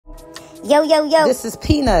Yo, yo, yo. This is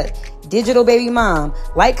Peanut, digital baby mom.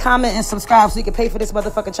 Like, comment, and subscribe so you can pay for this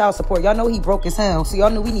motherfucking child support. Y'all know he broke as hell, so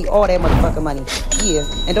y'all know we need all that motherfucking money. Yeah.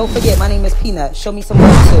 And don't forget, my name is Peanut. Show me some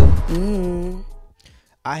love, too.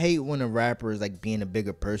 I hate when a rapper is like being a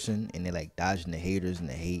bigger person and they're like dodging the haters and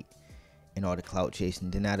the hate and all the clout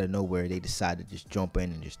chasing. Then out of nowhere, they decide to just jump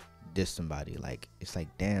in and just diss somebody. Like, it's like,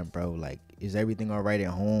 damn, bro, like, is everything all right at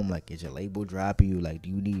home? Like, is your label dropping you? Like, do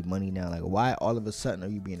you need money now? Like, why all of a sudden are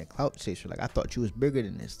you being a clout chaser? Like, I thought you was bigger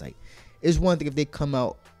than this. Like, it's one thing if they come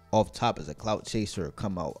out off top as a clout chaser or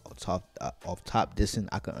come out off top dissing,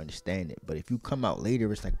 I can understand it. But if you come out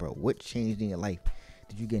later, it's like, bro, what changed in your life?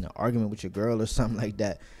 Did you get in an argument with your girl or something like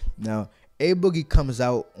that? Now, A Boogie comes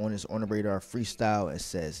out on his On the Radar freestyle and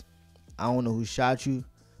says, I don't know who shot you,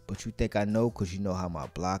 but you think I know because you know how my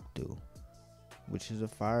block do. Which is a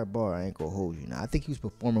fire bar. I ain't gonna hold you. Now, I think he was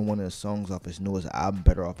performing one of the songs off his newest album,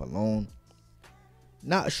 Better Off Alone.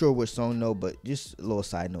 Not sure which song, though, but just a little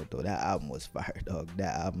side note, though. That album was fire, dog.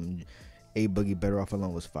 That album, A Boogie, Better Off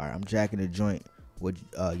Alone, was fire. I'm jacking the joint with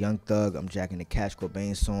Young Thug. I'm jacking the Cash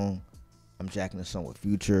Cobain song. I'm jacking the song with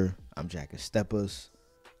Future. I'm jacking Steppers.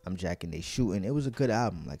 I'm jacking They Shooting. It was a good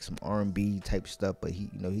album, like some R&B type stuff, but he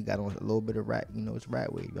got on a little bit of rap. It's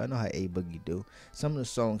rap wave. I know how A Boogie do. Some of the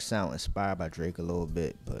songs sound inspired by Drake a little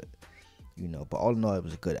bit, but but all in all, it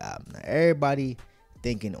was a good album. Now, everybody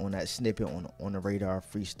thinking on that snippet on the Radar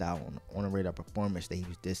freestyle, on the Radar performance, that he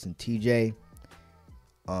was dissing Tjay,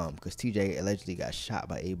 because Tjay allegedly got shot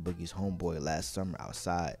by A Boogie's homeboy last summer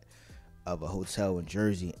outside of a hotel in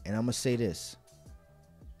Jersey. And I'm gonna say this,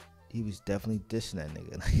 he was definitely dissing that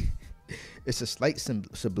nigga. It's a slight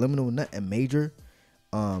subliminal, nothing major,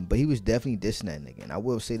 but he was definitely dissing that nigga. And I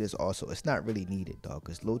will say this also, it's not really needed, dog,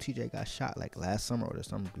 because Lil Tjay got shot like last summer or the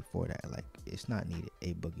summer before that. Like, it's not needed.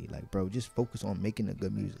 A Boogie, like, bro, just focus on making the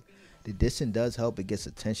good music. The dissing does help, it gets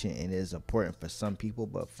attention and it is important for some people,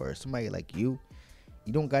 but for somebody like you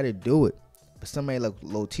don't gotta do it. For somebody like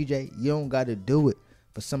Lil Tjay, you don't gotta do it.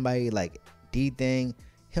 For somebody like D-Thing,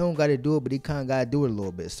 he don't gotta do it, but he kind of gotta do it a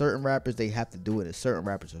little bit. Certain rappers, they have to do it, and certain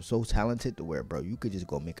rappers are so talented to where, bro, you could just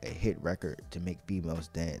go make a hit record to make females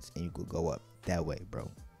dance and you could go up that way, bro.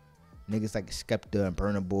 Niggas like Skepta and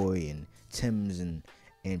Burna Boy and Tim's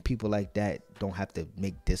and people like that don't have to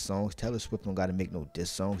make diss songs. Taylor Swift don't gotta make no diss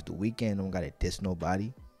songs. The Weeknd don't gotta diss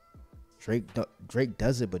nobody. Drake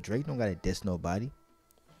does it, but Drake don't gotta diss nobody.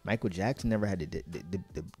 Michael Jackson never had to,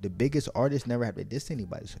 the biggest artist never had to diss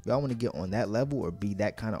anybody. So if y'all want to get on that level or be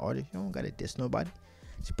that kind of artist, you don't got to diss nobody.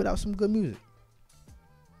 Just put out some good music.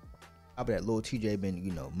 How about that Lil Tjay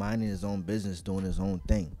been, minding his own business, doing his own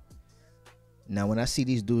thing. Now, when I see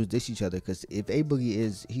these dudes diss each other, because if A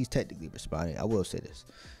Boogie he's technically responding, I will say this.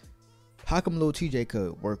 How come Lil Tjay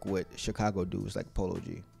could work with Chicago dudes like Polo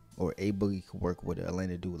G? Or A Boogie could work with an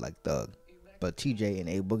Atlanta dude like Thug? But Tjay and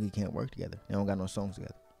A Boogie can't work together. They don't got no songs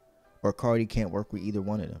together. Or Cardi can't work with either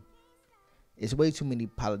one of them. It's way too many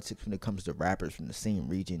politics when it comes to rappers from the same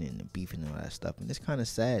region and the beef and all that stuff. And it's kind of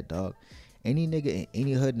sad, dog. Any nigga in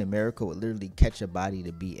any hood in America would literally catch a body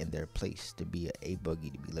to be in their place, to be a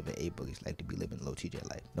Boogie, to be living A Boogie's life, to be living Lil Tjay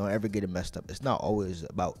life. Don't ever get it messed up. It's not always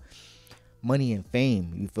about money and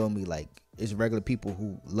fame. You feel me? Like, it's regular people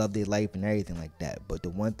who love their life and everything like that. But the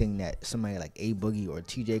one thing that somebody like A Boogie or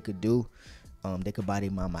Tjay could do, they could buy their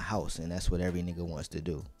mama a house, and that's what every nigga wants to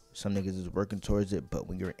do. Some niggas is working towards it, but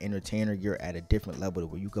when you're an entertainer, you're at a different level to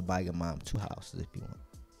where you could buy your mom 2 houses if you want.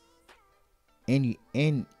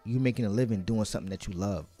 And you making a living doing something that you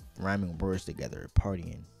love, rhyming words together,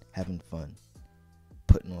 partying, having fun,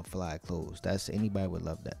 putting on fly clothes. Anybody would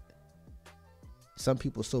love that. Some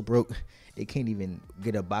people so broke they can't even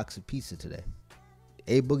get a box of pizza today.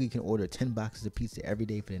 A Boogie can order 10 boxes of pizza every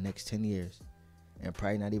day for the next 10 years and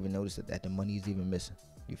probably not even notice that the money is even missing.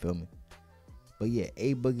 You feel me? But yeah,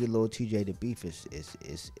 A Boogie, Lil Tjay, the beef is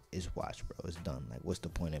watched, bro. It's done. Like, what's the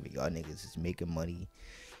point of it? Y'all niggas is making money,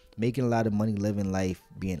 making a lot of money, living life,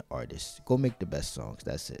 being artists. Go make the best songs.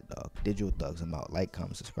 That's it, dog. Digital Thugs, I'm out. Like,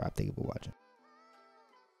 comment, subscribe. Thank you for watching.